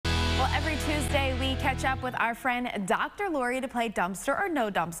Well, every Tuesday we catch up with our friend Dr. Lori to play Dumpster or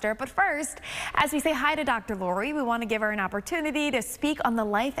No Dumpster. But first, as we say hi to Dr. Lori, we want to give her an opportunity to speak on the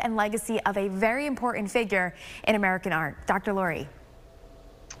life and legacy of a very important figure in American art. Dr. Lori.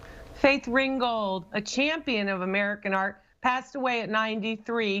 Faith Ringgold, a champion of American art, passed away at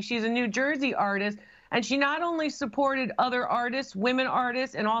 93. She's a New Jersey artist, and she not only supported other artists, women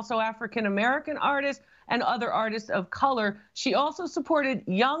artists, and also African-American artists and other artists of color. She also supported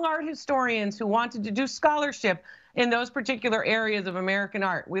young art historians who wanted to do scholarship in those particular areas of American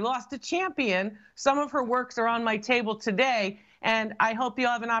art. We lost a champion. Some of her works are on my table today, and I hope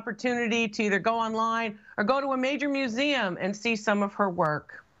you'll have an opportunity to either go online or go to a major museum and see some of her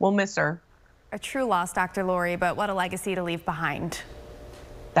work. We'll miss her. A true loss, Dr. Lori, but what a legacy to leave behind.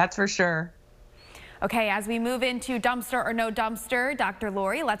 That's for sure. Okay, as we move into Dumpster or No Dumpster, Dr.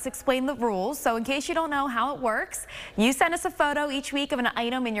 Lori, let's explain the rules. So in case you don't know how it works, you send us a photo each week of an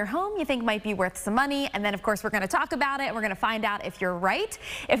item in your home you think might be worth some money. And then, of course, we're going to talk about it. And we're going to find out if you're right.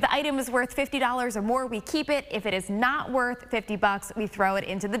 If the item is worth $50 or more, we keep it. If it is not worth $50, we throw it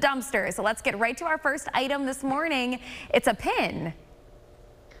into the dumpster. So let's get right to our first item this morning. It's a pin.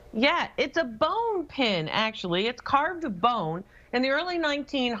 Yeah, it's a bone pin, actually. It's carved of bone. In the early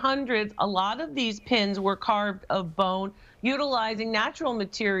 1900s, a lot of these pins were carved of bone, utilizing natural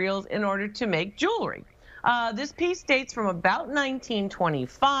materials in order to make jewelry. This piece dates from about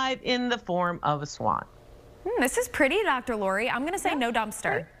 1925 in the form of a swan. This is pretty, Dr. Lori. I'm going to say no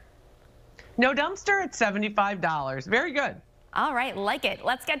dumpster. No dumpster at $75. Very good. All right, like it.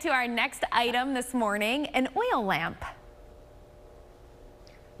 Let's get to our next item this morning, an oil lamp.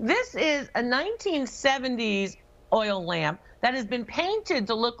 This is a 1970s oil lamp that has been painted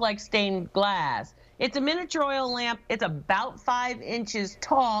to look like stained glass. It's a miniature oil lamp. It's about 5 inches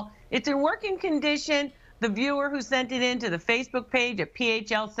tall. It's in working condition. The viewer who sent it in to the Facebook page at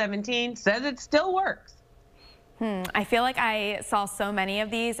PHL17 says it still works. I feel like I saw so many of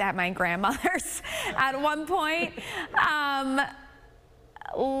these at my grandmother's at one point.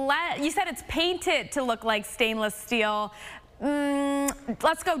 You said it's painted to look like stainless steel.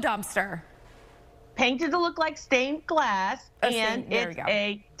 Let's go dumpster. Painted to look like stained glass, and it's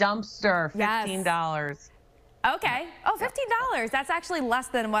a dumpster, $15. Yes. Okay. Oh, $15. That's actually less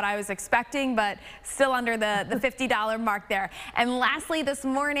than what I was expecting, but still under the $50 mark there. And lastly, this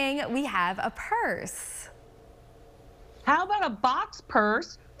morning, we have a purse. How about a box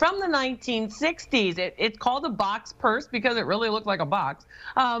purse from the 1960s? It's called a box purse because it really looked like a box.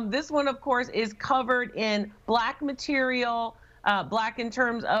 This one, of course, is covered in black material, black in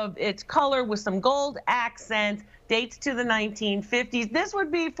terms of its color with some gold accents, dates to the 1950s. This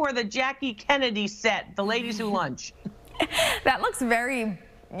would be for the Jackie Kennedy set, the ladies who lunch. That looks very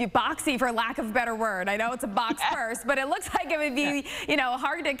boxy, for lack of a better word. I know it's a box purse, but it looks like it would be, you know,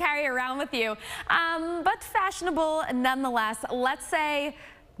 hard to carry around with you. But fashionable nonetheless. Let's say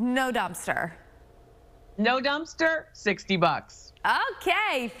no dumpster. No dumpster, $60.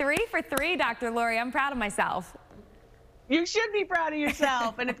 Okay, 3 for 3, Dr. Lori. I'm proud of myself. You should be proud of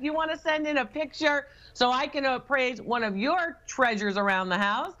yourself. And if you want to send in a picture so I can appraise one of your treasures around the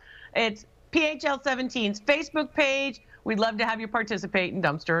house, it's PHL17's Facebook page. We'd love to have you participate in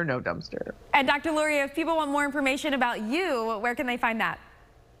Dumpster or No Dumpster. And Dr. Lori, if people want more information about you, where can they find that?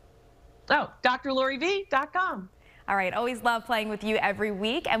 Oh, drloriv.com. All right, always love playing with you every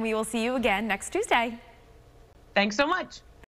week, and we will see you again next Tuesday. Thanks so much.